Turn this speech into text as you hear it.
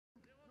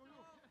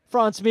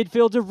France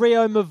midfielder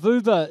Rio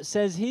Mavuba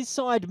says his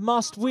side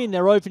must win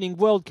their opening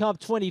World Cup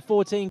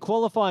 2014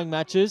 qualifying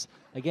matches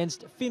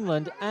against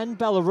Finland and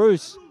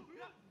Belarus.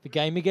 The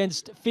game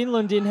against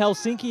Finland in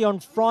Helsinki on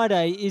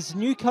Friday is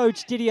new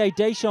coach Didier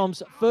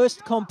Deschamps'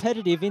 first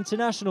competitive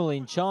international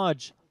in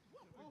charge.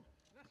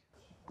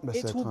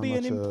 It will be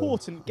an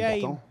important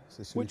game,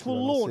 which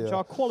will launch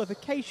our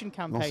qualification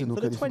campaign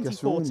for the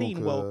 2014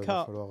 World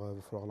Cup.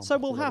 So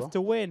we'll have to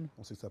win.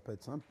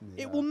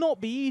 It will not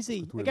be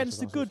easy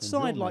against a good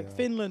side like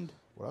Finland,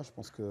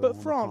 but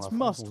France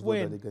must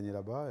win.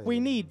 We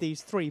need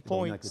these 3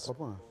 points.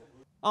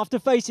 After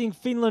facing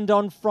Finland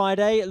on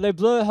Friday, Les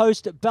Bleus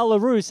host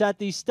Belarus at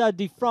the Stade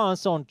de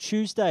France on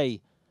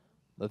Tuesday.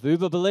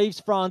 Mavuba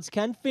believes France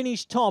can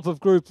finish top of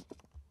Group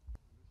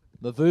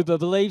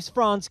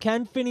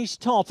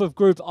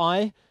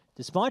I,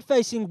 despite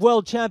facing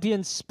world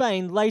champion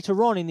Spain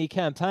later on in the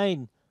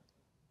campaign.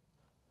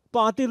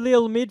 But the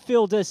Lille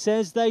midfielder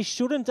says they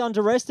shouldn't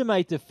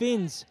underestimate the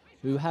Finns,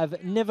 who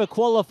have never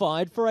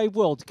qualified for a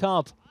World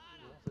Cup.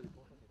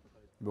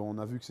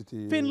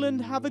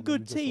 Finland have a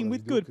good team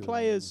with good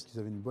players.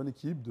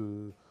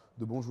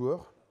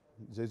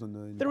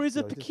 There is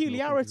a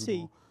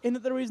peculiarity in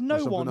that there is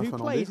no one who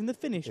plays in the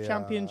Finnish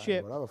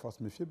championship,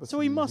 so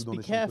we must be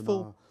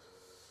careful.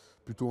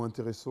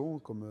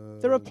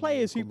 There are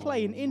players who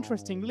play in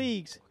interesting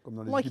leagues,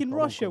 like in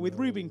Russia with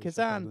Rubin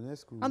Kazan,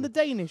 and the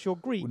Danish or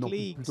Greek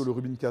leagues. So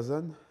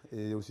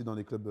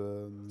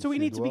we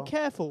need to be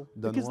careful,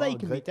 because they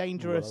can be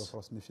dangerous.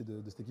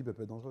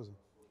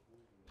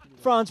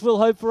 France will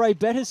hope for a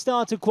better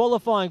start to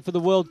qualifying for the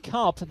World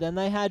Cup than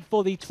they had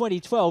for the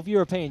 2012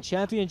 European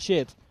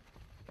Championship.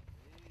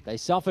 They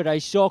suffered a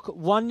shock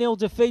 1-0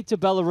 defeat to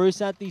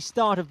Belarus at the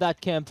start of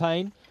that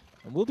campaign,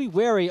 and will be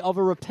wary of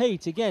a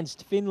repeat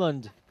against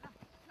Finland.